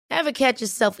Ever catch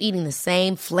yourself eating the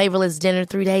same flavorless dinner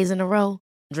 3 days in a row?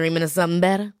 Dreaming of something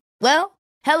better? Well,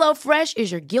 HelloFresh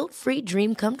is your guilt-free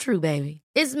dream come true, baby.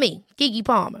 It's me, Keke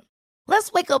Palmer.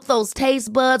 Let's wake up those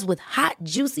taste buds with hot,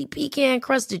 juicy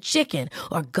pecan-crusted chicken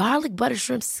or garlic butter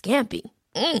shrimp scampi.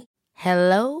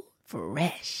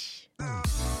 HelloFresh.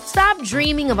 Stop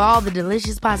dreaming of all the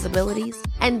delicious possibilities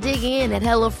and dig in at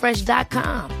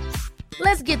HelloFresh.com.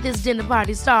 Let's get this dinner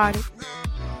party started.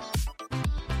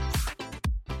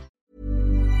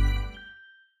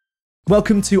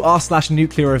 Welcome to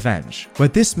r/Nuclear Revenge, where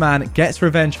this man gets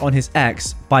revenge on his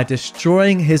ex by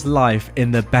destroying his life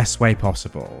in the best way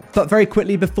possible. But very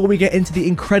quickly, before we get into the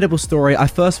incredible story, I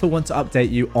first of all want to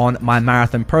update you on my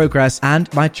marathon progress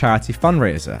and my charity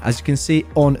fundraiser. As you can see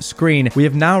on screen, we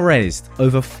have now raised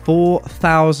over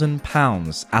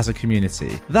 £4,000 as a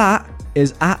community. That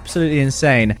is absolutely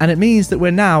insane, and it means that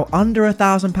we're now under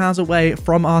 £1,000 away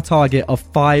from our target of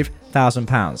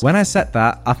 £5,000. When I said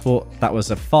that, I thought that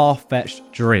was a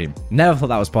far-fetched dream. Never thought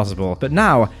that was possible, but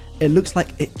now it looks like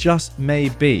it just may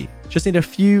be. Just need a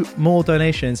few more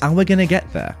donations and we're gonna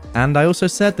get there. And I also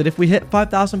said that if we hit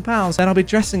 £5,000, then I'll be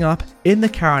dressing up in the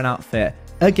Karen outfit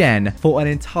again for an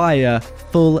entire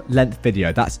full-length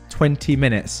video. That's 20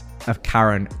 minutes of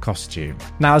Karen costume.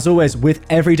 Now, as always, with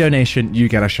every donation, you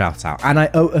get a shout out, and I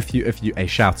owe a few of you a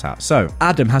shout out. So,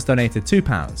 Adam has donated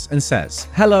 £2 and says,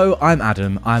 "Hello, I'm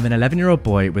Adam. I'm an 11-year-old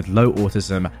boy with low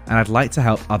autism, and I'd like to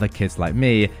help other kids like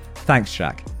me. Thanks,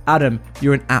 Jack." Adam,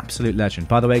 you're an absolute legend.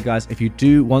 By the way, guys, if you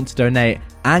do want to donate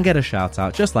and get a shout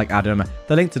out just like Adam,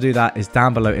 the link to do that is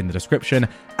down below in the description,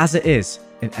 as it is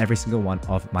in every single one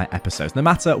of my episodes, no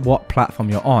matter what platform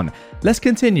you're on. Let's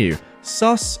continue.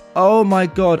 Sus, oh my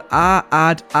god,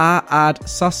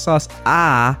 sus,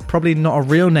 probably not a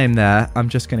real name there, I'm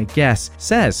just gonna guess,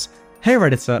 says, "Hey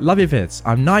Redditor, love your vids.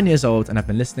 I'm 9 years old and I've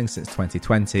been listening since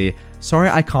 2020. Sorry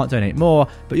I can't donate more,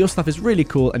 but your stuff is really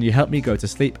cool and you help me go to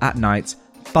sleep at night.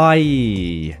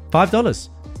 Bye." $5.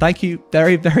 Thank you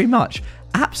very, very much.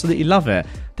 Absolutely love it.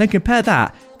 Then compare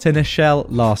that to Nichelle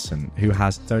Larson, who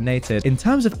has donated, in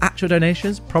terms of actual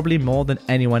donations, probably more than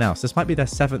anyone else. This might be their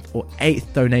 7th or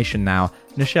 8th donation now.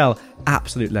 Nichelle,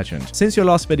 absolute legend. Since your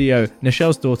last video,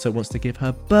 Nichelle's daughter wants to give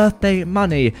her birthday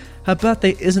money. Her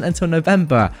birthday isn't until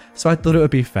November, so I thought it would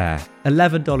be fair.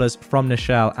 $11 from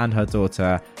Nichelle and her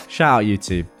daughter. Shout out you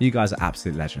two. You guys are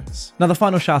absolute legends. Now, the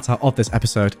final shout out of this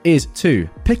episode is to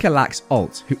Pickalax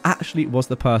Alt, who actually was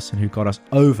the person who got us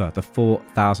over the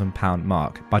 £4,000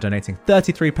 mark by donating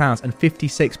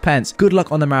 £33.56. Good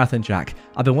luck on the marathon, Jack.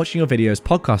 I've been watching your videos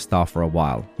podcast style for a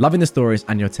while. Loving the stories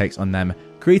and your takes on them.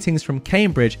 Greetings from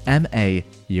Cambridge, MA,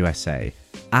 USA.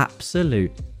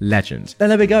 Absolute legend. Then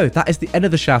there we go. That is the end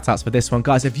of the shout outs for this one.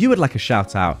 Guys, if you would like a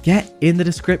shout out, get in the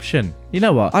description. You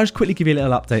know what? I'll just quickly give you a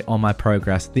little update on my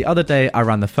progress. The other day, I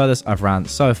ran the furthest I've ran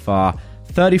so far,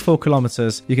 34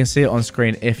 kilometers. You can see it on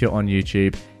screen if you're on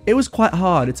YouTube. It was quite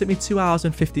hard. It took me 2 hours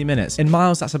and 50 minutes. In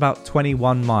miles, that's about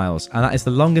 21 miles. And that is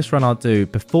the longest run I'll do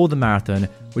before the marathon,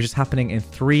 which is happening in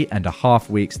 3.5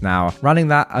 weeks now. Running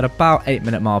that at about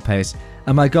 8-minute mile pace.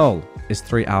 And my goal is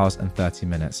 3 hours and 30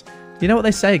 minutes. You know what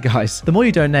they say, guys? The more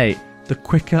you donate, the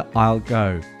quicker I'll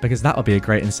go, because that'll be a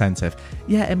great incentive.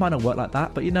 Yeah, it might not work like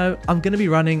that, but you know, I'm going to be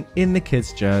running in the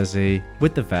kids' jersey,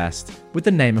 with the vest, with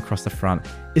the name across the front.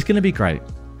 It's going to be great.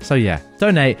 So yeah,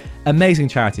 donate. Amazing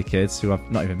charity kids who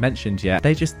I've not even mentioned yet.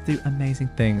 They just do amazing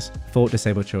things for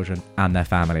disabled children and their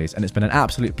families. And it's been an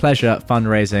absolute pleasure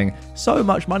fundraising so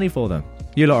much money for them.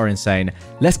 You lot are insane.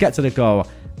 Let's get to the goal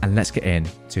and let's get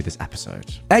into this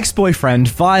episode. Ex-boyfriend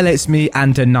violates me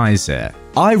and denies it.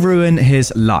 I ruin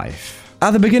his life.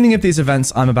 At the beginning of these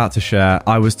events I'm about to share,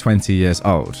 I was 20 years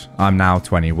old. I'm now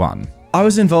 21. I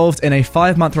was involved in a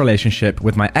 5-month relationship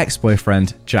with my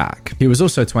ex-boyfriend, Jack. He was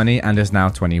also 20 and is now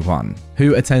 21,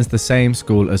 who attends the same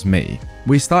school as me.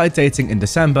 We started dating in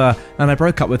December and I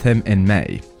broke up with him in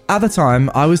May. At the time,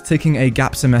 I was taking a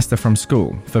gap semester from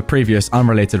school for previous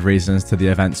unrelated reasons to the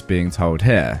events being told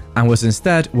here, and was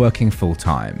instead working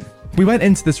full-time. We went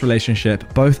into this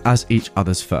relationship both as each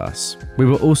other's first. We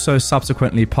were also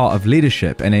subsequently part of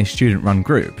leadership in a student-run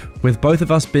group, with both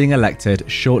of us being elected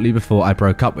shortly before I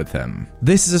broke up with him.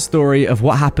 This is a story of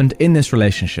what happened in this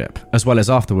relationship, as well as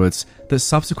afterwards, that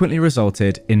subsequently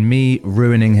resulted in me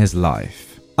ruining his life.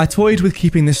 I toyed with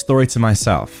keeping this story to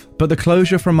myself, but the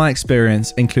closure from my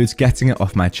experience includes getting it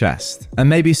off my chest, and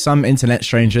maybe some internet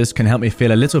strangers can help me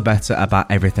feel a little better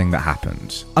about everything that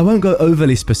happened. I won't go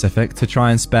overly specific to try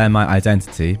and spare my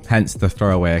identity, hence the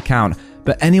throwaway account,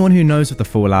 but anyone who knows of the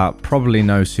fallout probably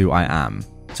knows who I am.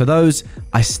 To those,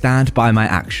 I stand by my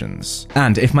actions.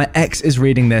 And if my ex is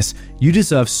reading this, you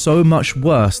deserve so much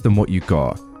worse than what you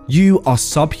got. You are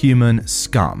subhuman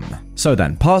scum. So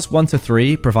then, parts 1 to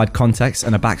 3 provide context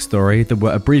and a backstory that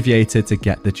were abbreviated to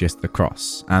get the gist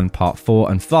across, and part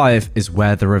 4 and 5 is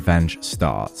where the revenge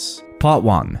starts. Part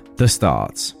 1. The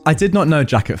start. I did not know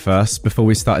Jack at first before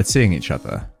we started seeing each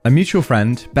other. A mutual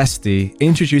friend, Bestie,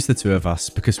 introduced the two of us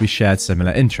because we shared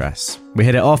similar interests. We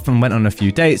hit it off and went on a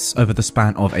few dates over the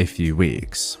span of a few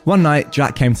weeks. One night,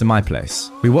 Jack came to my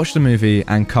place. We watched a movie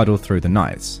and cuddled through the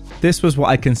night. This was what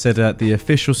I consider the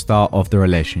official start of the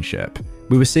relationship.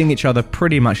 We were seeing each other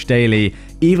pretty much daily,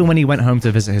 even when he went home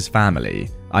to visit his family.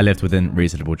 I lived within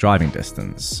reasonable driving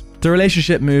distance. The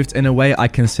relationship moved in a way I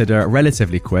consider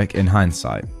relatively quick in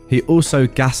hindsight. He also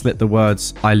gaslit the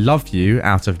words "I love you"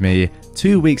 out of me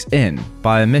 2 weeks in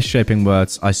by misshaping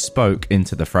words I spoke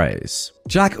into the phrase.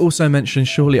 Jack also mentioned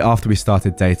shortly after we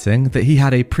started dating that he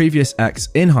had a previous ex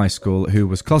in high school who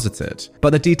was closeted,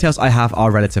 but the details I have are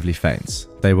relatively faint.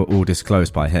 They were all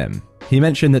disclosed by him. He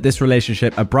mentioned that this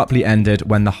relationship abruptly ended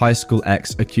when the high school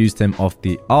ex accused him of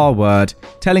the R word,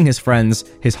 telling his friends,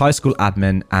 his high school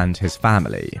admin, and his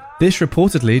family. This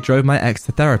reportedly drove my ex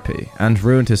to therapy and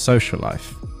ruined his social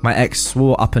life. My ex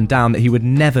swore up and down that he would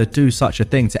never do such a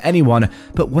thing to anyone,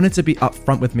 but wanted to be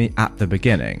upfront with me at the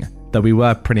beginning, though we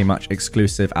were pretty much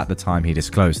exclusive at the time he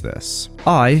disclosed this.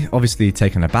 I, obviously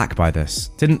taken aback by this,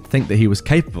 didn't think that he was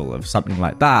capable of something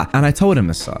like that, and I told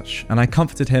him as such, and I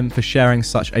comforted him for sharing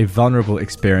such a vulnerable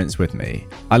experience with me.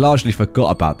 I largely forgot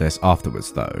about this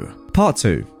afterwards though. Part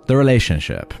 2. The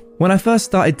relationship. When I first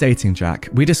started dating Jack,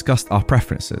 we discussed our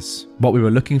preferences, what we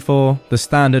were looking for, the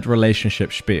standard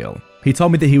relationship spiel. He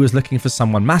told me that he was looking for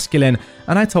someone masculine,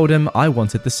 and I told him I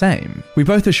wanted the same. We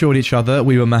both assured each other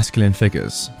we were masculine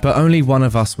figures, but only one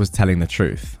of us was telling the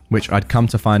truth, which I'd come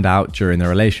to find out during the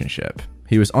relationship.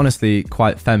 He was honestly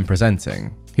quite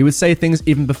femme-presenting. He would say things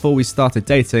even before we started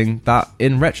dating that,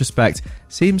 in retrospect,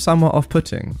 seemed somewhat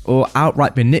off-putting or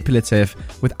outright manipulative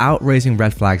without raising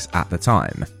red flags at the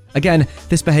time. Again,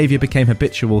 this behavior became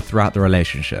habitual throughout the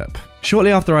relationship.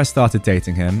 Shortly after I started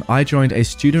dating him, I joined a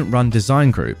student-run design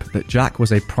group that Jack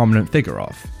was a prominent figure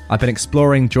of. I've been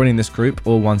exploring joining this group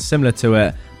or one similar to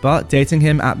it, but dating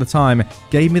him at the time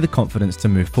gave me the confidence to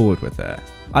move forward with it.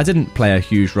 I didn't play a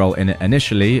huge role in it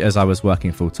initially as I was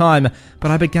working full-time,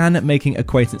 but I began making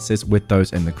acquaintances with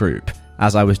those in the group,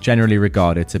 as I was generally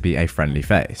regarded to be a friendly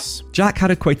face. Jack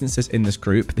had acquaintances in this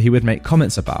group that he would make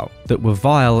comments about that were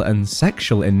vile and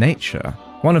sexual in nature.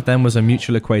 One of them was a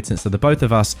mutual acquaintance to the both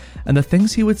of us, and the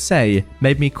things he would say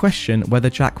made me question whether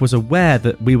Jack was aware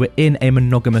that we were in a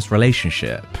monogamous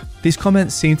relationship. These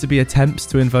comments seemed to be attempts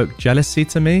to invoke jealousy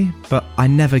to me, but I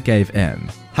never gave in.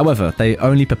 However, they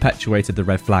only perpetuated the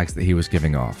red flags that he was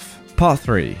giving off. Part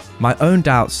 3. My own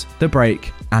doubts, the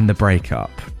break, and the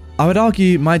breakup. I would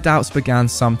argue my doubts began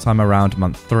sometime around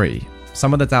month 3.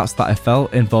 Some of the doubts that I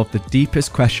felt involved the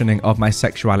deepest questioning of my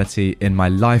sexuality in my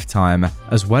lifetime,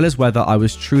 as well as whether I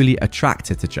was truly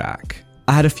attracted to Jack.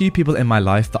 I had a few people in my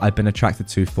life that I'd been attracted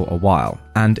to for a while,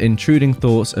 and intruding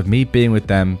thoughts of me being with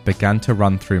them began to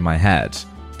run through my head.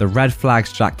 The red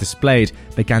flags Jack displayed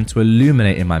began to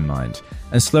illuminate in my mind,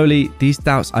 and slowly these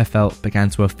doubts I felt began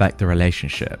to affect the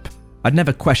relationship. I'd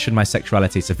never questioned my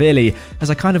sexuality severely, as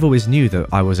I kind of always knew that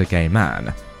I was a gay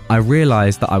man. I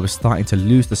realised that I was starting to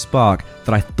lose the spark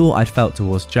that I thought I'd felt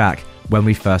towards Jack when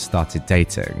we first started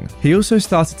dating. He also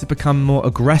started to become more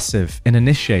aggressive in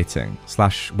initiating,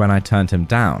 when I turned him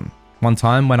down. One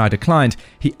time when I declined,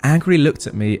 he angrily looked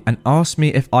at me and asked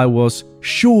me if I was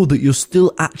sure that you're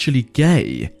still actually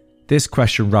gay. This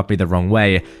question rubbed me the wrong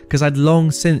way, because I'd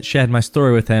long since shared my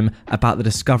story with him about the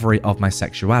discovery of my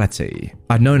sexuality.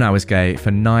 I'd known I was gay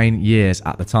for 9 years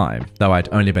at the time, though I'd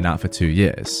only been out for 2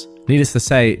 years. Needless to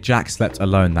say, Jack slept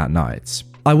alone that night.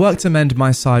 I worked to mend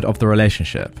my side of the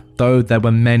relationship, though there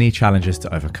were many challenges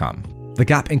to overcome. The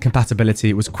gap in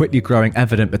compatibility was quickly growing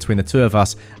evident between the two of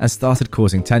us and started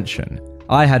causing tension.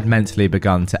 I had mentally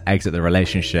begun to exit the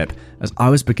relationship as I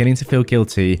was beginning to feel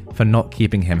guilty for not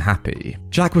keeping him happy.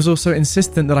 Jack was also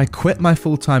insistent that I quit my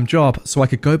full-time job so I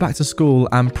could go back to school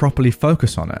and properly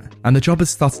focus on it, and the job had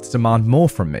started to demand more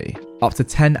from me, up to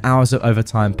 10 hours of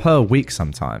overtime per week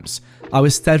sometimes. I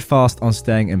was steadfast on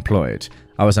staying employed.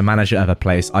 I was a manager of a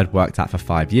place I'd worked at for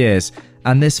 5 years,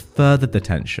 and this furthered the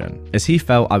tension as he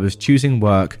felt I was choosing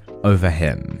work over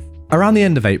him. Around the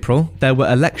end of April, there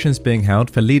were elections being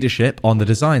held for leadership on the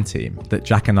design team that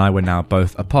Jack and I were now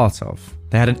both a part of.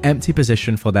 They had an empty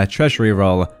position for their treasury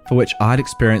role, for which I had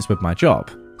experience with my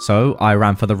job, so I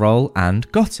ran for the role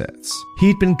and got it.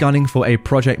 He'd been gunning for a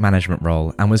project management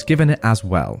role and was given it as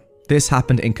well. This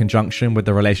happened in conjunction with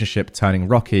the relationship turning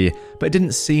rocky, but it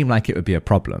didn't seem like it would be a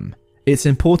problem. It's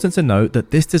important to note that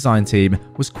this design team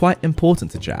was quite important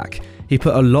to Jack. He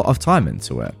put a lot of time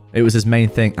into it. It was his main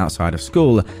thing outside of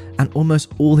school, and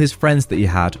almost all his friends that he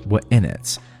had were in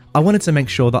it. I wanted to make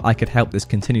sure that I could help this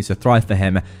continue to thrive for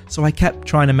him, so I kept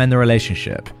trying to mend the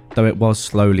relationship, though it was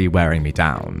slowly wearing me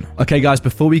down. Okay guys,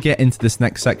 before we get into this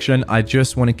next section, I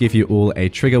just want to give you all a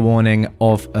trigger warning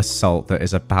of assault that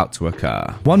is about to occur.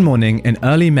 One morning in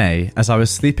early May, as I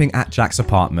was sleeping at Jack's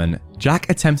apartment, Jack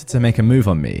attempted to make a move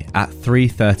on me at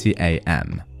 3:30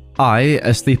 a.m. I,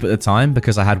 asleep at the time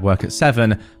because I had work at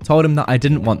 7, told him that I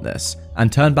didn't want this,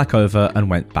 and turned back over and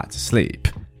went back to sleep.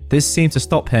 This seemed to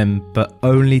stop him, but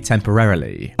only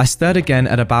temporarily. I stirred again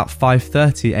at about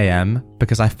 5:30 a.m.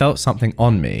 because I felt something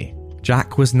on me.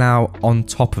 Jack was now on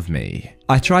top of me.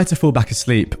 I tried to fall back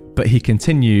asleep, but he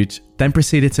continued, then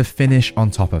proceeded to finish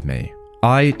on top of me.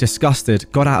 I,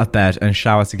 disgusted, got out of bed and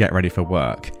showered to get ready for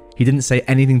work. He didn't say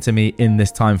anything to me in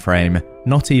this time frame,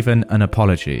 not even an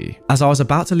apology. As I was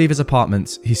about to leave his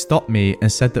apartment, he stopped me and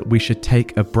said that we should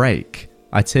take a break.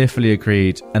 I tearfully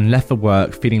agreed and left for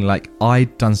work feeling like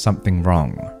I'd done something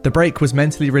wrong. The break was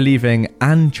mentally relieving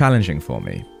and challenging for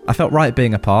me. I felt right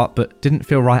being apart, but didn't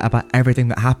feel right about everything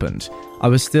that happened. I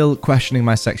was still questioning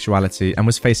my sexuality and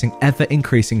was facing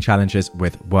ever-increasing challenges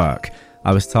with work.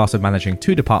 I was tasked with managing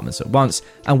 2 departments at once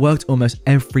and worked almost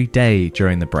every day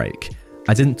during the break.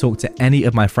 I didn't talk to any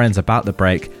of my friends about the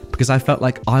break because I felt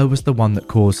like I was the one that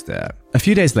caused it. A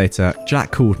few days later,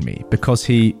 Jack called me because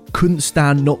he couldn't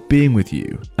stand not being with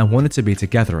you and wanted to be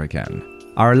together again.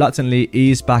 I reluctantly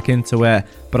eased back into it,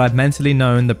 but I'd mentally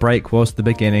known the break was the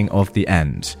beginning of the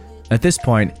end. At this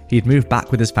point, he'd moved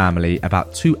back with his family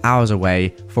about 2 hours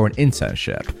away for an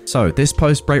internship. So this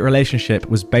post-break relationship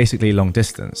was basically long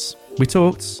distance. We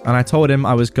talked, and I told him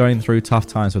I was going through tough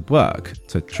times with work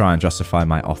to try and justify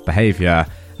my off behavior,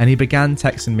 and he began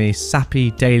texting me sappy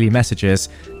daily messages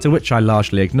to which I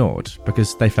largely ignored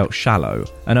because they felt shallow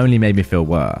and only made me feel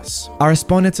worse. I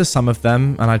responded to some of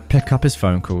them and I'd pick up his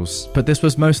phone calls, but this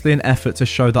was mostly an effort to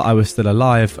show that I was still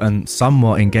alive and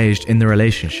somewhat engaged in the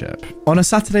relationship. On a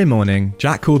Saturday morning,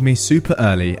 Jack called me super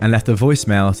early and left a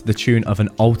voicemail to the tune of an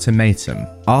ultimatum,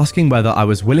 asking whether I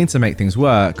was willing to make things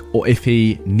work or if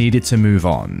he needed to move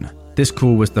on. This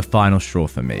call was the final straw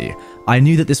for me. I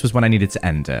knew that this was when I needed to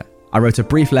end it. I wrote a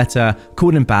brief letter,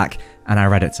 called him back, and I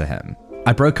read it to him.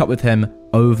 I broke up with him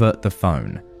over the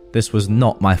phone. This was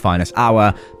not my finest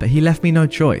hour, but he left me no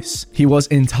choice. He was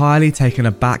entirely taken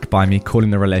aback by me calling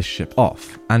the relationship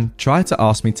off and tried to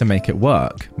ask me to make it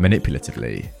work,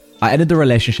 manipulatively. I ended the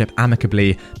relationship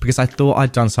amicably because I thought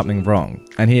I'd done something wrong,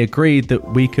 and he agreed that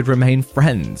we could remain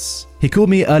friends. He called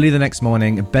me early the next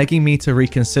morning, begging me to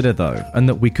reconsider though, and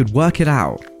that we could work it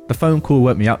out. The phone call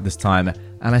woke me up this time,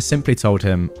 and I simply told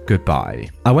him goodbye.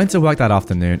 I went to work that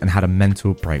afternoon and had a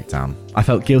mental breakdown. I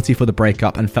felt guilty for the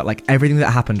breakup and felt like everything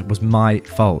that happened was my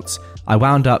fault. I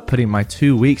wound up putting my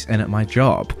 2 weeks in at my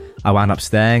job. I wound up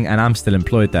staying, and I'm still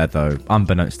employed there though,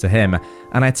 unbeknownst to him,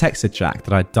 and I texted Jack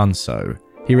that I'd done so.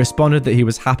 He responded that he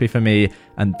was happy for me,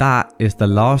 and that is the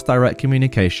last direct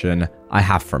communication I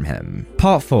have from him.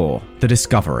 Part 4. The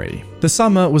discovery. The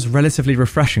summer was relatively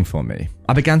refreshing for me.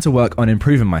 I began to work on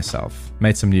improving myself,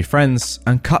 made some new friends,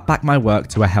 and cut back my work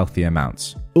to a healthy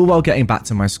amount, all while getting back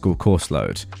to my school course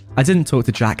load. I didn't talk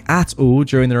to Jack at all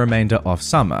during the remainder of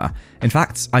summer. In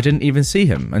fact, I didn't even see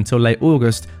him until late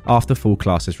August after full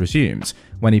classes resumed,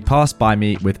 when he passed by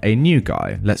me with a new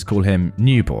guy, let's call him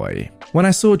New Boy. When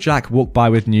I saw Jack walk by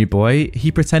with New Boy,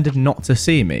 he pretended not to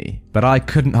see me, but I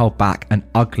couldn't hold back an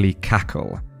ugly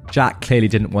cackle. Jack clearly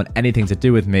didn't want anything to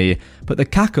do with me, but the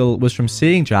cackle was from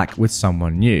seeing Jack with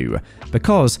someone new,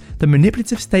 because the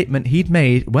manipulative statement he'd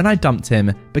made when I dumped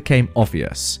him became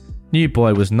obvious. New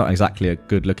Boy was not exactly a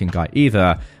good-looking guy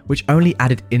either, which only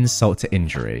added insult to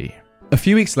injury. A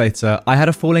few weeks later, I had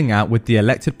a falling out with the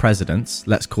elected president,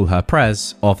 let's call her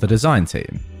Prez, of the design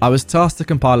team. I was tasked to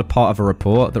compile a part of a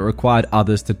report that required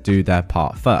others to do their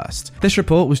part first. This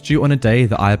report was due on a day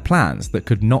that I had plans that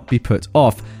could not be put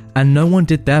off, and no one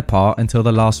did their part until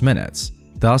the last minute.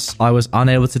 Thus, I was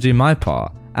unable to do my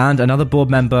part, and another board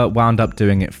member wound up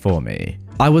doing it for me.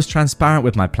 I was transparent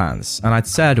with my plans, and I'd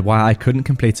said why I couldn't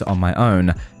complete it on my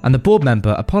own, and the board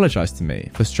member apologized to me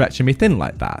for stretching me thin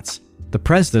like that. The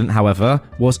president, however,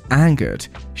 was angered.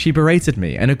 She berated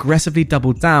me and aggressively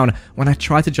doubled down when I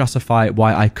tried to justify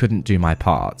why I couldn't do my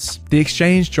parts. The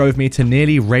exchange drove me to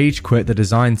nearly rage quit the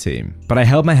design team, but I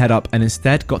held my head up and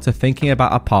instead got to thinking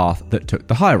about a path that took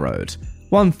the high road.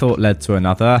 One thought led to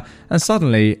another, and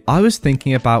suddenly I was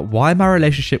thinking about why my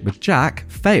relationship with Jack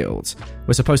failed.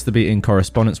 We're supposed to be in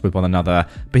correspondence with one another,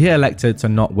 but he elected to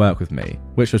not work with me,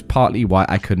 which was partly why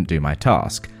I couldn't do my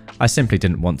task. I simply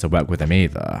didn't want to work with him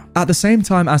either. At the same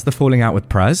time as the falling out with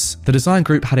Prez, the design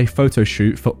group had a photo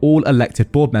shoot for all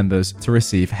elected board members to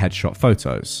receive headshot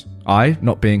photos. I,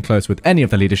 not being close with any of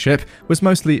the leadership, was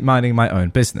mostly minding my own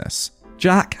business.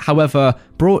 Jack, however,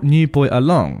 brought New Boy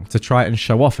along to try and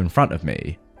show off in front of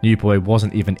me. New Boy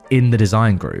wasn't even in the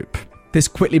design group. This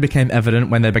quickly became evident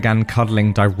when they began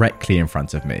cuddling directly in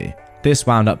front of me. This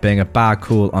wound up being a bad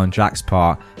call on Jack's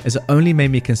part, as it only made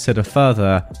me consider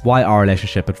further why our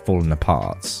relationship had fallen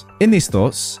apart. In these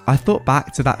thoughts, I thought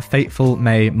back to that fateful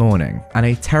May morning, and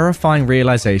a terrifying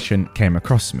realization came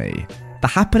across me. The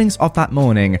happenings of that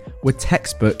morning were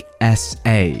textbook SA.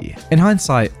 In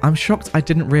hindsight, I'm shocked I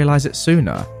didn't realize it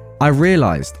sooner. I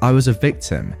realized I was a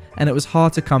victim, and it was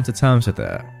hard to come to terms with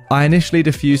it. I initially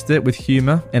diffused it with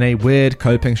humor in a weird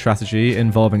coping strategy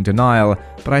involving denial,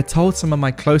 but I told some of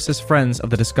my closest friends of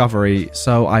the discovery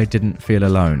so I didn't feel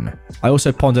alone. I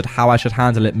also pondered how I should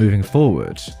handle it moving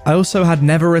forward. I also had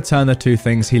never returned the 2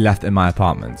 things he left in my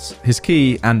apartment, his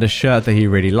key and a shirt that he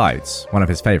really liked, one of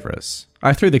his favorites.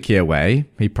 I threw the key away,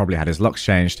 he probably had his locks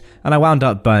changed, and I wound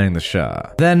up burning the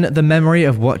shirt. Then the memory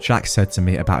of what Jack said to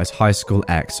me about his high school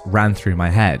ex ran through my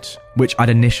head, which I'd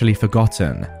initially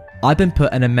forgotten. I'd been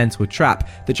put in a mental trap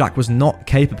that Jack was not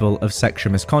capable of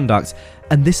sexual misconduct,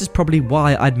 and this is probably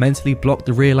why I'd mentally blocked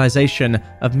the realization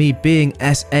of me being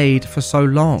SA'd for so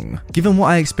long. Given what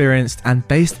I experienced and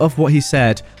based off what he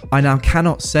said, I now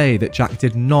cannot say that Jack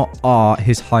did not R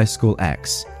his high school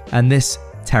ex, and this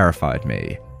terrified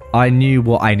me. I knew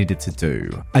what I needed to do.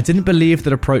 I didn't believe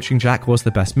that approaching Jack was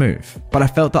the best move, but I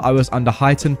felt that I was under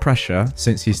heightened pressure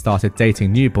since he started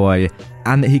dating New Boy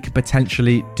and that he could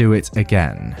potentially do it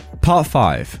again. Part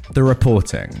 5. The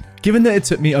reporting. Given that it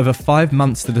took me over 5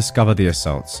 months to discover the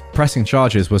assaults, pressing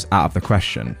charges was out of the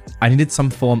question. I needed some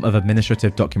form of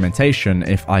administrative documentation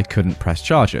if I couldn't press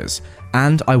charges,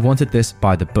 and I wanted this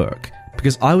by the book,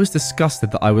 because I was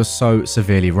disgusted that I was so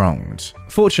severely wronged.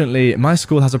 Fortunately, my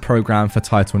school has a program for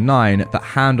Title IX that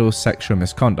handles sexual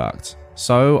misconduct,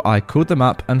 so I called them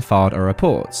up and filed a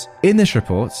report. In this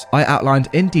report, I outlined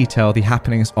in detail the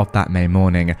happenings of that May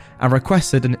morning and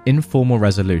requested an informal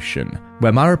resolution,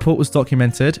 where my report was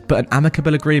documented but an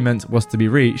amicable agreement was to be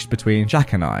reached between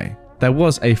Jack and I. There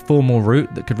was a formal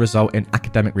route that could result in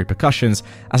academic repercussions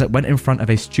as it went in front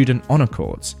of a student honour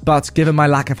court, but given my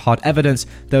lack of hard evidence,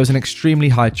 there was an extremely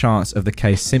high chance of the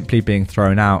case simply being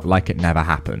thrown out like it never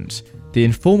happened. The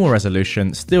informal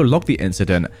resolution still logged the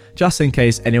incident just in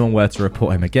case anyone were to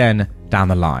report him again down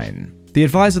the line. The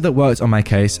advisor that worked on my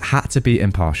case had to be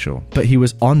impartial, but he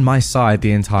was on my side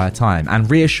the entire time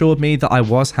and reassured me that I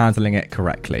was handling it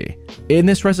correctly. In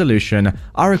this resolution,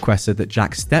 I requested that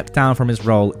Jack step down from his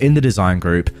role in the design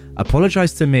group,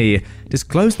 apologize to me,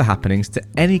 disclose the happenings to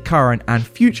any current and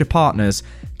future partners,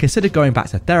 consider going back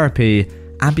to therapy,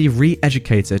 and be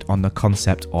re-educated on the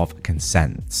concept of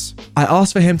consent. I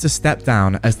asked for him to step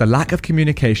down as the lack of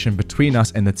communication between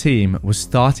us in the team was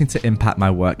starting to impact my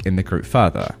work in the group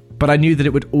further, but I knew that it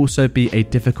would also be a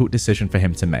difficult decision for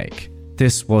him to make.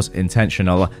 This was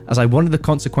intentional, as I wanted the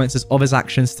consequences of his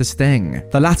actions to sting.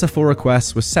 The latter 4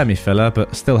 requests were semi-filler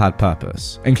but still had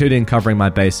purpose, including covering my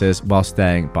bases while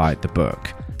staying by the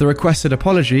book. The requested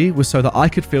apology was so that I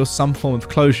could feel some form of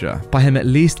closure by him at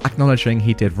least acknowledging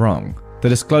he did wrong. The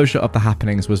disclosure of the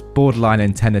happenings was borderline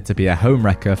intended to be a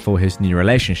homewrecker for his new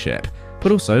relationship,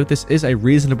 but also this is a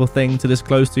reasonable thing to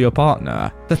disclose to your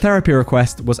partner. The therapy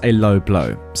request was a low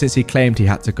blow, since he claimed he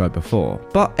had to go before,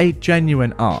 but a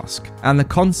genuine ask, and the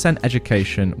consent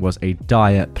education was a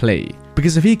dire plea.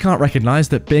 Because if he can't recognise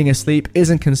that being asleep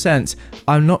isn't consent,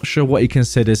 I'm not sure what he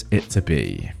considers it to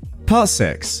be. Part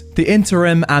 6. The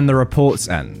interim and the report's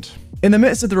end. In the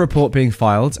midst of the report being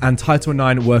filed and Title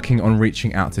IX working on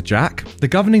reaching out to Jack, the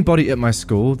governing body at my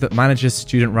school that manages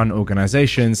student-run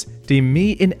organisations deemed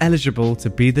me ineligible to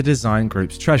be the design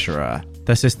group's treasurer.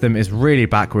 Their system is really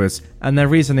backwards and their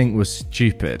reasoning was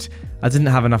stupid. I didn't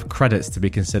have enough credits to be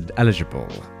considered eligible.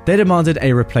 They demanded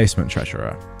a replacement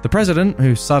treasurer. The president,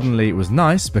 who suddenly was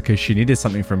nice because she needed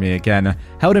something from me again,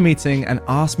 held a meeting and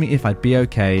asked me if I'd be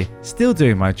okay, still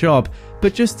doing my job,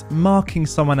 but just marking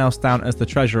someone else down as the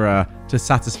treasurer to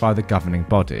satisfy the governing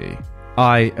body.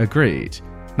 I agreed.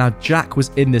 Now Jack was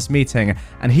in this meeting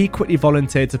and he quickly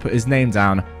volunteered to put his name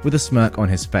down with a smirk on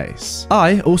his face.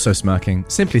 I, also smirking,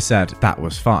 simply said that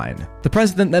was fine. The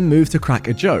president then moved to crack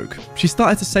a joke. She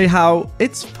started to say how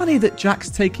it's funny that Jack's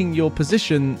taking your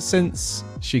position since...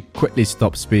 She quickly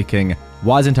stopped speaking,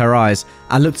 widened her eyes,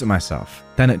 and looked at myself,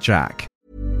 then at Jack.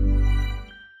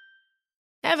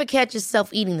 Ever catch yourself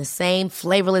eating the same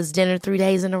flavorless dinner 3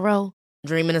 days in a row?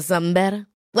 Dreaming of something better?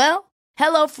 Well,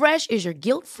 HelloFresh is your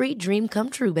guilt-free dream come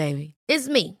true, baby. It's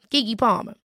me, Keke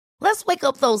Palmer. Let's wake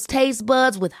up those taste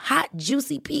buds with hot,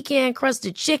 juicy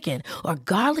pecan-crusted chicken or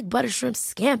garlic butter shrimp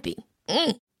scampi.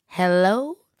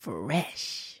 Hello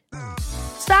Fresh.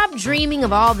 Stop dreaming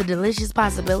of all the delicious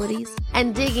possibilities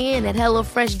and dig in at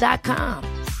HelloFresh.com.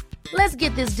 Let's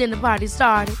get this dinner party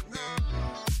started.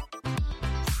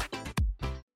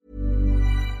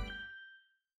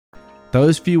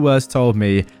 Those few words told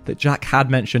me that Jack had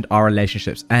mentioned our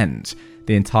relationship's end.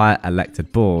 The entire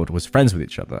elected board was friends with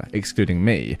each other, excluding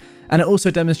me, and it also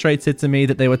demonstrated to me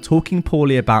that they were talking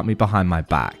poorly about me behind my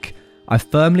back. I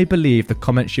firmly believe the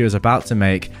comment she was about to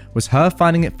make was her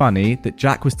finding it funny that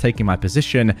Jack was taking my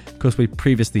position because we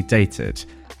previously dated.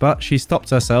 But she stopped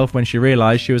herself when she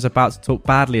realised she was about to talk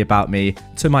badly about me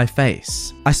to my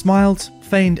face. I smiled,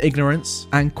 feigned ignorance,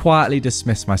 and quietly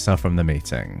dismissed myself from the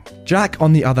meeting. Jack,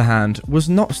 on the other hand, was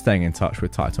not staying in touch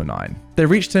with Title IX. They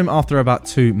reached him after about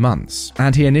 2 months,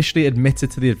 and he initially admitted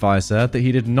to the advisor that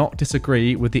he did not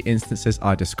disagree with the instances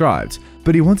I described,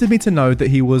 but he wanted me to know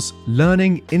that he was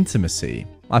learning intimacy.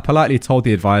 I politely told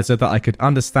the advisor that I could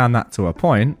understand that to a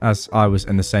point, as I was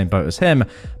in the same boat as him,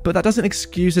 but that doesn't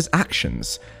excuse his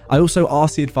actions. I also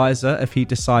asked the advisor if he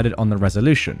decided on the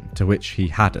resolution, to which he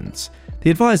hadn't.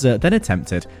 The advisor then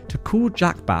attempted to call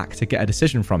Jack back to get a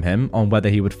decision from him on whether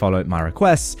he would follow my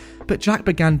requests, but Jack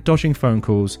began dodging phone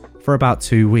calls for about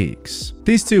 2 weeks.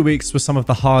 These 2 weeks were some of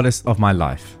the hardest of my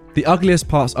life. The ugliest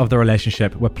parts of the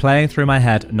relationship were playing through my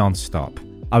head non-stop.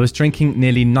 I was drinking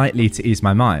nearly nightly to ease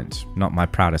my mind, not my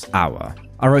proudest hour.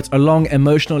 I wrote a long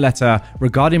emotional letter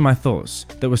regarding my thoughts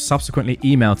that was subsequently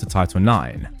emailed to Title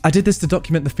IX. I did this to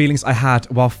document the feelings I had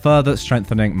while further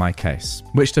strengthening my case,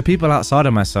 which to people outside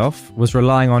of myself was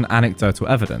relying on anecdotal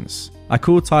evidence. I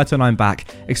called Title IX back,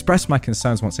 expressed my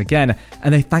concerns once again,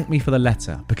 and they thanked me for the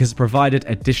letter because it provided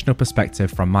additional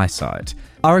perspective from my side.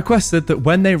 I requested that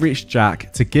when they reached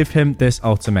Jack to give him this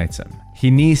ultimatum. He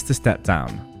needs to step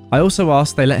down. I also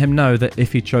asked they let him know that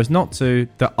if he chose not to,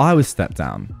 that I would step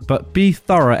down, but be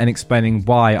thorough in explaining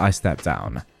why I stepped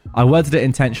down. I worded it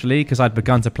intentionally because I'd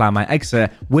begun to plan my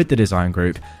exit with the design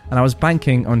group, and I was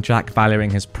banking on Jack valuing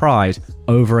his pride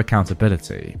over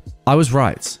accountability. I was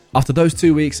right. After those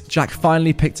 2 weeks, Jack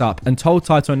finally picked up and told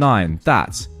Title IX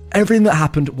that everything that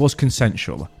happened was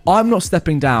consensual. I'm not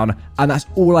stepping down, and that's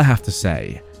all I have to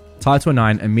say. Title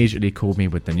IX immediately called me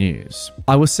with the news.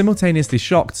 I was simultaneously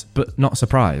shocked, but not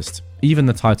surprised. Even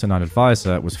the Title IX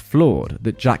advisor was floored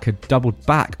that Jack had doubled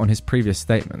back on his previous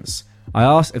statements. I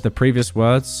asked if the previous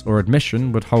words or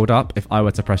admission would hold up if I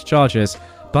were to press charges,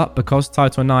 but because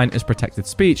Title IX is protected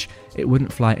speech, it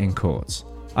wouldn't fly in court.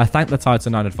 I thanked the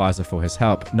Title IX advisor for his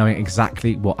help, knowing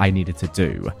exactly what I needed to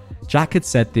do. Jack had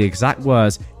said the exact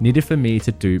words needed for me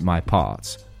to do my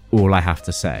part. All I have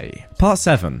to say. Part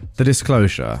 7. The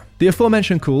disclosure. The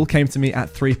aforementioned call came to me at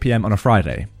 3 p.m. on a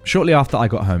Friday, shortly after I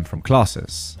got home from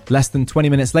classes. Less than 20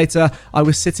 minutes later, I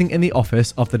was sitting in the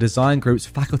office of the design group's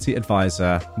faculty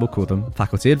advisor. We'll call them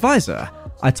faculty advisor.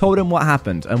 I told him what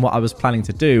happened and what I was planning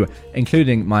to do,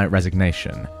 including my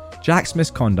resignation. Jack's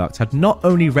misconduct had not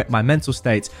only wrecked my mental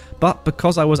state, but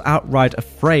because I was outright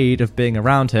afraid of being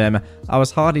around him, I was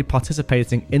hardly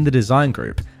participating in the design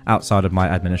group outside of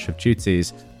my administrative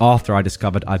duties after I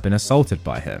discovered I'd been assaulted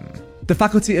by him. The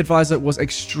faculty advisor was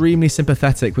extremely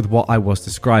sympathetic with what I was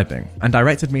describing and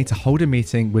directed me to hold a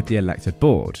meeting with the elected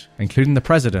board, including the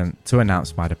president, to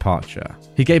announce my departure.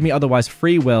 He gave me otherwise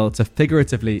free will to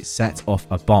figuratively set off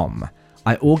a bomb.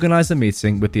 I organised a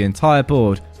meeting with the entire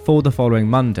board for the following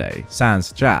Monday,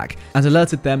 sans Jack, and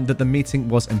alerted them that the meeting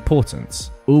was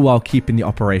important, all while keeping the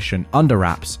operation under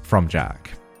wraps from Jack.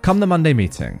 Come the Monday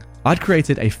meeting, I'd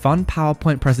created a fun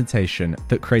PowerPoint presentation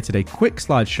that created a quick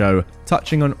slideshow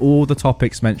touching on all the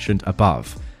topics mentioned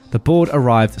above. The board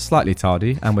arrived slightly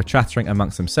tardy and were chattering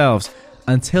amongst themselves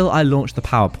until I launched the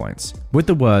PowerPoint with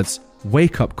the words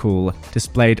 "Wake Up Call"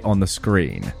 displayed on the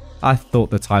screen. I thought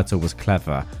the title was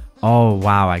clever. Oh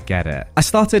wow, I get it. I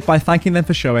started by thanking them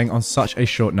for showing on such a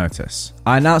short notice.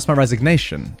 I announced my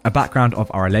resignation, a background of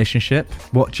our relationship,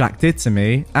 what Jack did to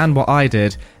me, and what I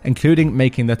did, including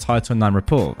making the Title IX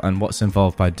report and what's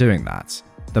involved by doing that.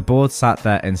 The board sat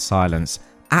there in silence,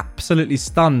 absolutely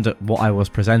stunned at what I was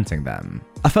presenting them.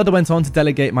 I further went on to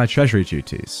delegate my treasury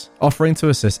duties, offering to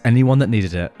assist anyone that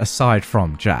needed it aside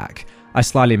from Jack. I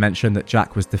slyly mentioned that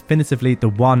Jack was definitively the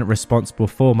one responsible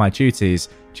for my duties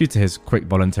due to his quick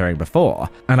volunteering before,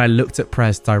 and I looked at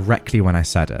Prez directly when I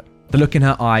said it. The look in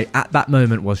her eye at that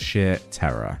moment was sheer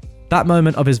terror. That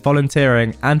moment of his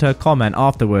volunteering and her comment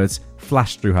afterwards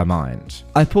flashed through her mind.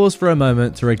 I paused for a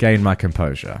moment to regain my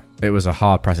composure. It was a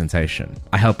hard presentation.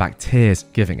 I held back tears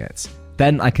giving it.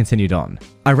 Then I continued on.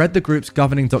 I read the group's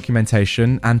governing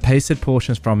documentation and pasted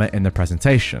portions from it in the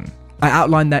presentation. I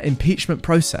outlined their impeachment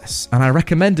process, and I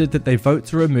recommended that they vote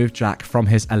to remove Jack from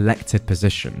his elected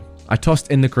position. I tossed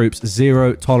in the group's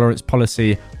zero tolerance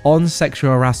policy on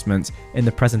sexual harassment in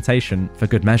the presentation for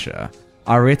good measure.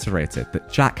 I reiterated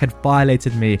that Jack had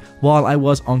violated me while I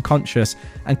was unconscious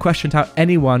and questioned how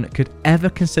anyone could ever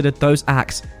consider those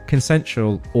acts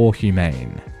consensual or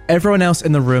humane. Everyone else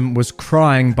in the room was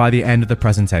crying by the end of the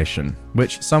presentation,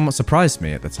 which somewhat surprised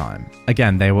me at the time.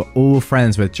 Again, they were all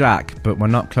friends with Jack, but were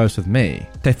not close with me.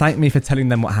 They thanked me for telling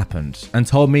them what happened and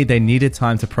told me they needed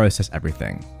time to process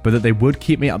everything, but that they would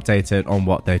keep me updated on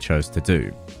what they chose to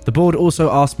do. The board also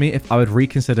asked me if I would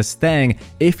reconsider staying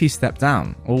if he stepped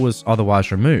down or was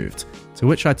otherwise removed, to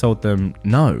which I told them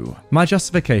no. My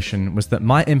justification was that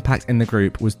my impact in the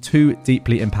group was too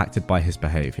deeply impacted by his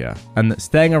behaviour, and that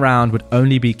staying around would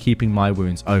only be keeping my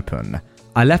wounds open.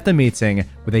 I left the meeting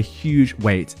with a huge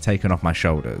weight taken off my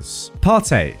shoulders.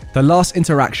 Part 8. The last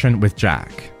interaction with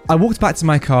Jack. I walked back to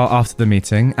my car after the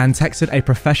meeting and texted a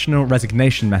professional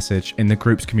resignation message in the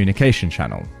group's communication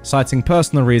channel, citing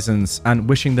personal reasons and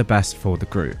wishing the best for the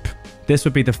group. This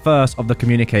would be the first of the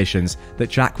communications that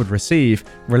Jack would receive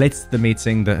related to the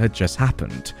meeting that had just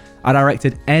happened. I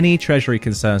directed any Treasury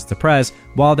concerns to Prez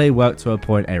while they worked to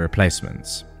appoint a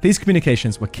replacement. These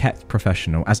communications were kept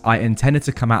professional as I intended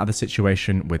to come out of the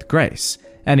situation with grace.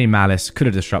 Any malice could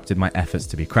have disrupted my efforts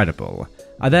to be credible.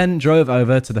 I then drove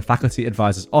over to the faculty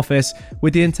advisor's office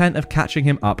with the intent of catching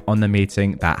him up on the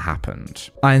meeting that happened.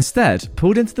 I instead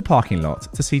pulled into the parking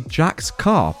lot to see Jack's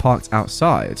car parked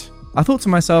outside. I thought to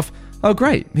myself, oh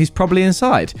great, he's probably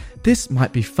inside. This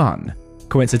might be fun.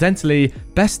 Coincidentally,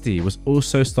 Bestie was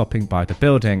also stopping by the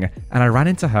building and I ran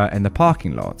into her in the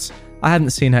parking lot. I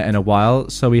hadn't seen her in a while,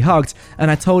 so we hugged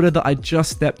and I told her that I'd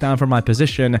just stepped down from my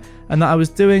position and that I was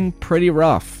doing pretty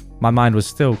rough. My mind was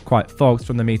still quite fogged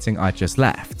from the meeting I'd just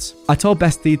left. I told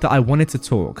Bestie that I wanted to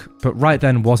talk, but right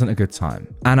then wasn't a good time,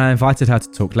 and I invited her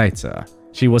to talk later.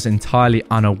 She was entirely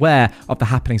unaware of the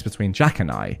happenings between Jack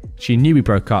and I. She knew we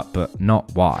broke up, but not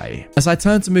why. As I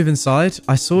turned to move inside,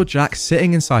 I saw Jack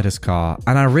sitting inside his car,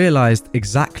 and I realised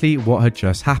exactly what had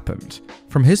just happened.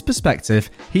 From his perspective,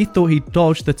 he thought he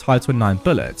dodged the Title IX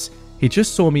bullets. He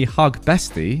just saw me hug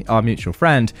Bestie, our mutual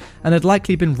friend, and had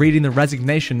likely been reading the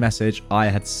resignation message I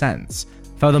had sent.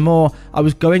 Furthermore, I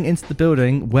was going into the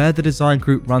building where the design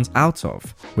group runs out of,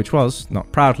 which was,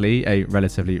 not proudly, a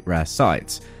relatively rare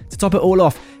sight. To top it all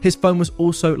off, his phone was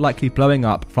also likely blowing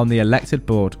up from the elected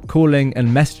board calling and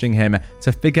messaging him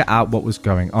to figure out what was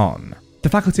going on. The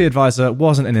faculty advisor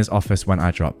wasn't in his office when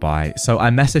I dropped by, so I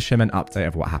messaged him an update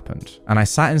of what happened, and I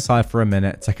sat inside for a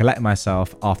minute to collect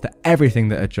myself after everything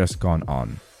that had just gone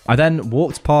on. I then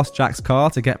walked past Jack's car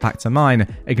to get back to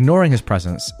mine, ignoring his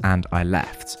presence, and I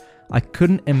left. I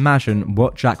couldn't imagine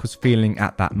what Jack was feeling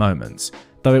at that moment,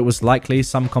 though it was likely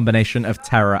some combination of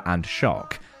terror and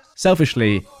shock.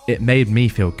 Selfishly, it made me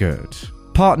feel good.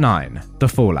 Part 9. The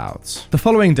Fallout. The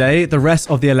following day, the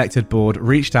rest of the elected board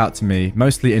reached out to me,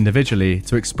 mostly individually,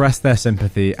 to express their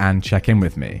sympathy and check in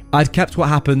with me. I'd kept what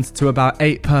happened to about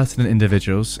 8 pertinent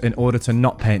individuals in order to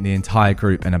not paint the entire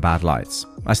group in a bad light.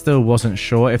 I still wasn't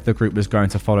sure if the group was going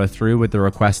to follow through with the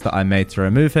request that I made to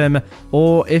remove him,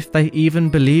 or if they even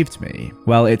believed me.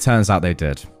 Well, it turns out they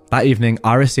did. That evening,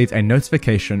 I received a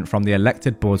notification from the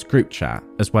elected board's group chat,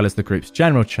 as well as the group's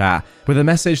general chat, with a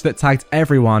message that tagged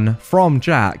everyone from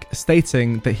Jack,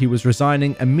 stating that he was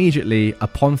resigning immediately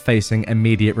upon facing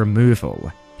immediate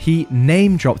removal. He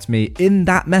name-dropped me in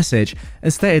that message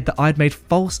and stated that I'd made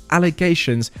false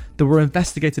allegations that were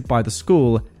investigated by the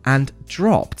school and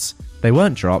dropped. They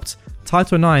weren't dropped.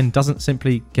 Title IX doesn't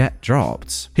simply get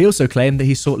dropped. He also claimed that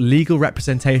he sought legal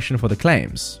representation for the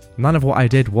claims. None of what I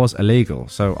did was illegal,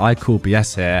 so I call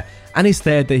BS here, and he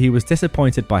stated that he was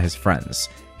disappointed by his friends.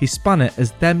 He spun it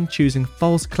as them choosing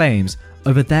false claims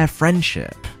over their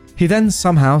friendship. He then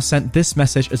somehow sent this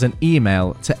message as an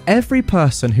email to every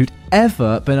person who'd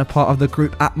ever been a part of the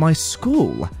group at my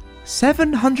school.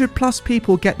 700 plus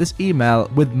people get this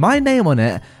email with my name on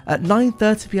it at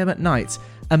 9:30 p.m. at night,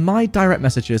 and my direct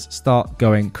messages start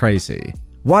going crazy.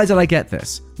 Why did I get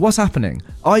this? What's happening?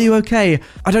 Are you okay?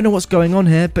 I don't know what's going on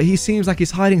here, but he seems like he's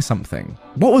hiding something.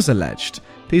 What was alleged?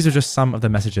 These are just some of the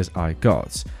messages I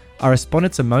got. I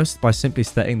responded to most by simply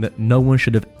stating that no one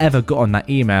should have ever gotten that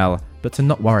email, but to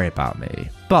not worry about me.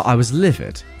 But I was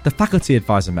livid. The faculty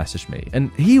advisor messaged me,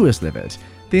 and he was livid.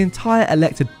 The entire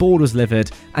elected board was livid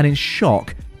and in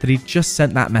shock that he just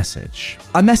sent that message.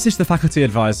 I messaged the faculty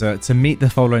advisor to meet the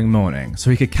following morning so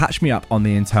he could catch me up on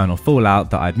the internal fallout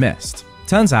that I'd missed.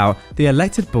 Turns out, the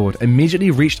elected board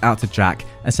immediately reached out to Jack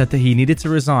and said that he needed to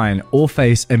resign or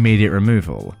face immediate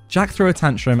removal. Jack threw a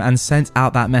tantrum and sent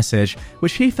out that message,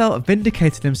 which he felt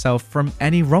vindicated himself from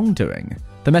any wrongdoing.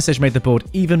 The message made the board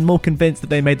even more convinced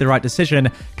that they made the right decision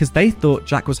because they thought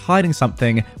Jack was hiding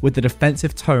something with the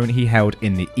defensive tone he held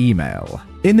in the email.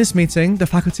 In this meeting, the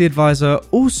faculty advisor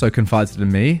also confided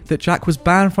in me that Jack was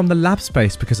banned from the lab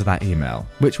space because of that email,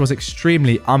 which was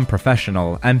extremely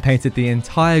unprofessional and painted the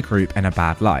entire group in a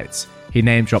bad light. He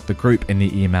name-dropped the group in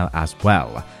the email as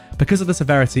well. Because of the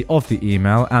severity of the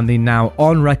email and the now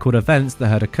on-record events that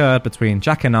had occurred between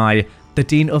Jack and I, the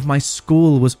dean of my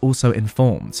school was also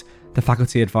informed. The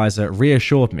faculty advisor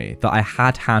reassured me that I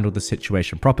had handled the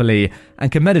situation properly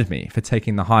and commended me for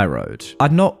taking the high road.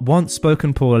 I'd not once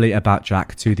spoken poorly about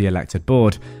Jack to the elected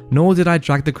board, nor did I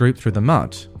drag the group through the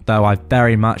mud, though I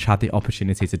very much had the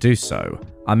opportunity to do so.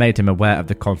 I made him aware of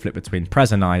the conflict between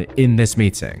Prez and I in this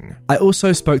meeting. I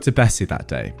also spoke to Bessie that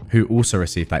day, who also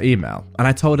received that email, and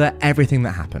I told her everything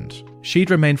that happened.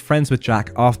 She'd remained friends with Jack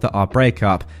after our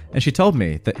breakup, and she told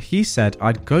me that he said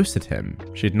I'd ghosted him.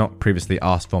 She'd not previously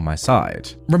asked for my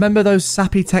side. Remember those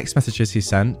sappy text messages he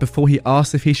sent before he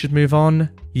asked if he should move on?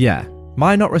 Yeah.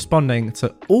 My not responding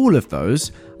to all of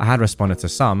those, I had responded to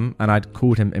some, and I'd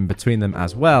called him in between them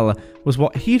as well, was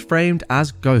what he'd framed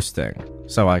as ghosting.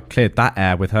 So I cleared that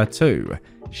air with her too.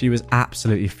 She was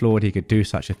absolutely floored he could do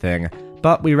such a thing,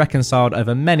 but we reconciled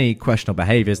over many questionable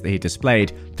behaviours that he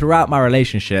displayed throughout my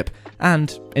relationship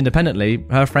and, independently,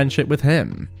 her friendship with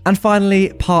him. And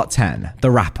finally, part 10,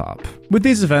 the wrap-up. With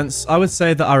these events, I would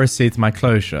say that I received my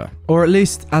closure, or at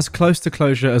least as close to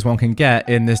closure as one can get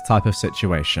in this type of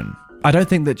situation. I don't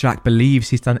think that Jack believes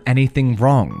he's done anything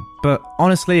wrong, but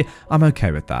honestly, I'm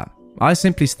okay with that. I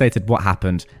simply stated what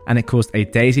happened, and it caused a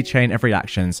daisy chain of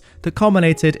reactions that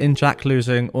culminated in Jack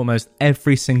losing almost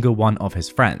every single one of his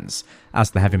friends,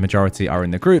 as the heavy majority are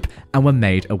in the group and were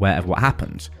made aware of what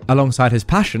happened, alongside his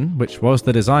passion, which was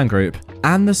the design group,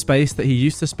 and the space that he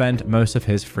used to spend most of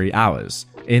his free hours,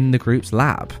 in the group's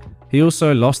lab. He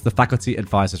also lost the faculty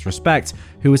advisor's respect,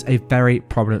 who was a very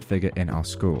prominent figure in our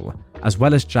school, as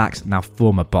well as Jack's now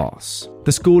former boss.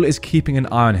 The school is keeping an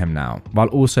eye on him now, while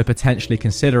also potentially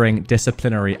considering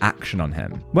disciplinary action on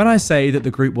him. When I say that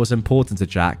the group was important to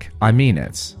Jack, I mean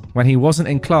it. When he wasn't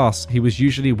in class, he was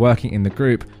usually working in the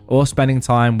group or spending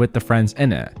time with the friends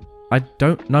in it. I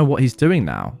don't know what he's doing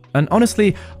now, and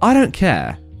honestly, I don't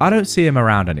care. I don't see him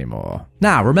around anymore.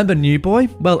 Now, remember New Boy?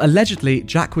 Well, allegedly,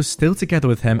 Jack was still together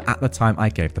with him at the time I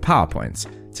gave the PowerPoint.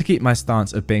 To keep my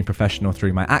stance of being professional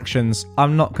through my actions,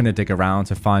 I'm not going to dig around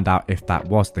to find out if that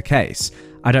was the case.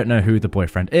 I don't know who the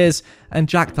boyfriend is, and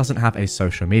Jack doesn't have a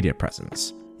social media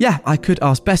presence. Yeah, I could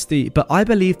ask Bestie, but I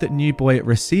believe that New Boy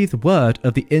received word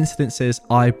of the incidences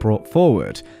I brought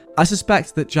forward. I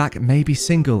suspect that Jack may be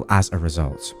single as a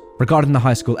result. Regarding the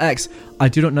high school ex, I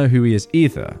do not know who he is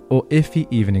either, or if he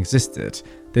even existed.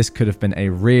 This could have been a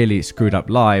really screwed up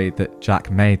lie that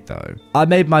Jack made though. I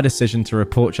made my decision to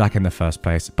report Jack in the first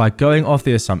place by going off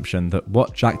the assumption that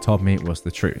what Jack told me was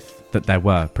the truth, that there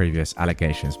were previous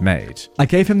allegations made. I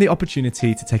gave him the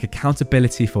opportunity to take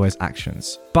accountability for his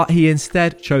actions, but he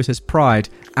instead chose his pride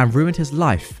and ruined his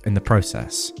life in the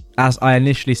process. As I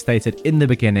initially stated in the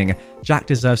beginning, Jack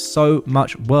deserves so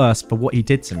much worse for what he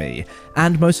did to me,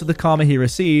 and most of the karma he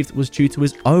received was due to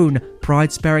his own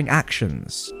pride-sparing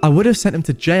actions. I would have sent him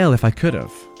to jail if I could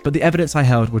have, but the evidence I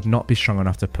held would not be strong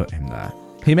enough to put him there.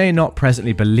 He may not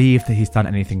presently believe that he's done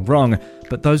anything wrong,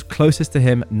 but those closest to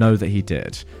him know that he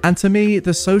did. And to me,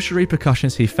 the social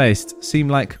repercussions he faced seem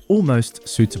like almost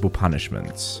suitable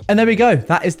punishments. And there we go.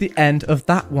 That is the end of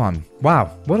that one.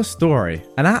 Wow, what a story.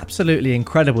 An absolutely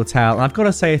incredible tale. And I've got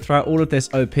to say, throughout all of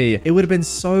this OP, it would have been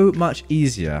so much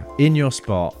easier in your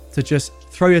spot to just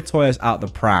throw your toys out the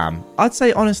pram. I'd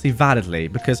say honestly validly,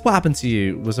 because what happened to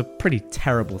you was a pretty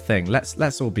terrible thing.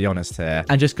 Let's all be honest here,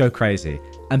 and just go crazy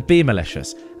and be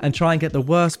malicious and try and get the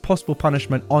worst possible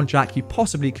punishment on Jack you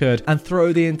possibly could and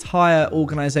throw the entire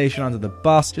organization under the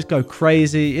bus. Just go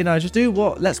crazy, just do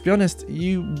what, let's be honest,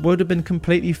 you would have been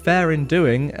completely fair in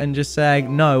doing, and just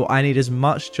saying, no, I need as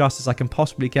much justice I can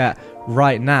possibly get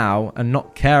right now, and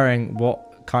not caring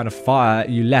what kind of fire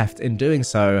you left in doing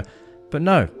so. But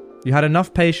no, you had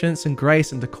enough patience and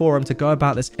grace and decorum to go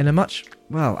about this in a much,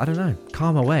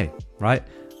 calmer way, right?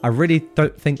 I really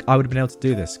don't think I would have been able to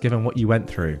do this given what you went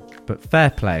through. But fair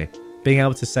play, being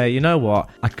able to say, you know what,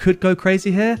 I could go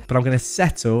crazy here, but I'm going to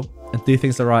settle and do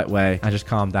things the right way and just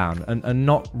calm down and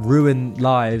not ruin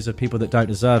lives of people that don't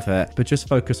deserve it, but just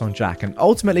focus on Jack and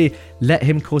ultimately let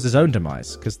him cause his own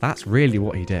demise, because that's really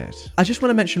what he did. I just want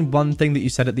to mention one thing that you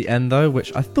said at the end though,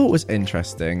 which I thought was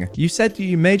interesting. You said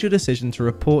you made your decision to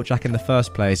report Jack in the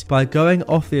first place by going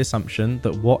off the assumption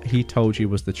that what he told you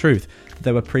was the truth, that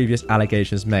there were previous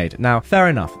allegations made. Now, fair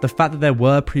enough. The fact that there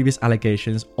were previous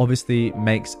allegations obviously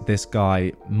makes this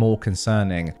guy more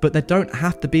concerning, but there don't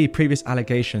have to be previous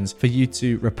allegations for you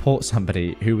to report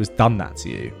somebody who has done that to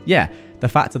you. Yeah, the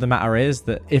fact of the matter is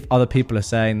that if other people are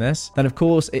saying this, then of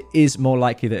course it is more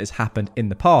likely that it's happened in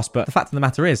the past. But the fact of the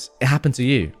matter is, it happened to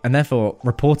you, and therefore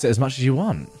report it as much as you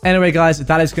want. Anyway, guys,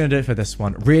 that is going to do it for this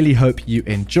one. Really hope you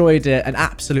enjoyed it. An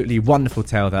absolutely wonderful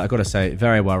tale there, I gotta say,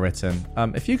 very well written.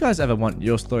 If you guys ever want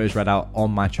your stories read out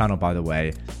on my channel, by the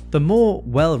way, the more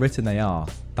well written they are,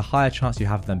 the higher chance you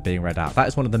have of them being read out. That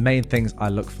is one of the main things I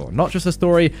look for. Not just a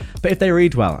story, but if they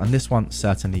read well, and this one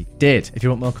certainly did. If you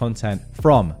want more content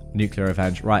from Nuclear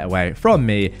Revenge right away from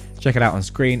me, check it out on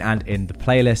screen and in the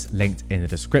playlist linked in the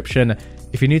description.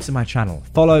 If you're new to my channel,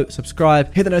 follow,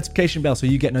 subscribe, hit the notification bell so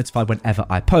you get notified whenever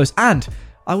I post, and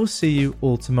I will see you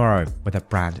all tomorrow with a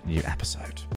brand new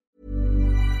episode.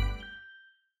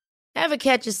 Ever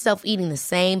catch yourself eating the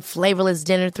same flavorless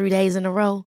dinner 3 days in a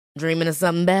row? Dreaming of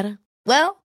something better?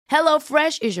 Well,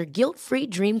 HelloFresh is your guilt-free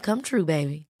dream come true,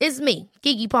 baby. It's me,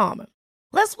 Keke Palmer.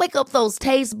 Let's wake up those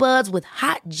taste buds with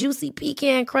hot, juicy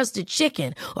pecan-crusted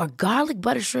chicken or garlic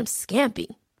butter shrimp scampi.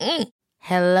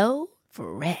 Hello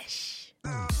Fresh.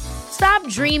 Stop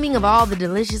dreaming of all the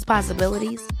delicious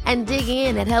possibilities and dig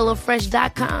in at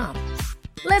HelloFresh.com.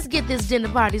 Let's get this dinner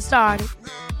party started.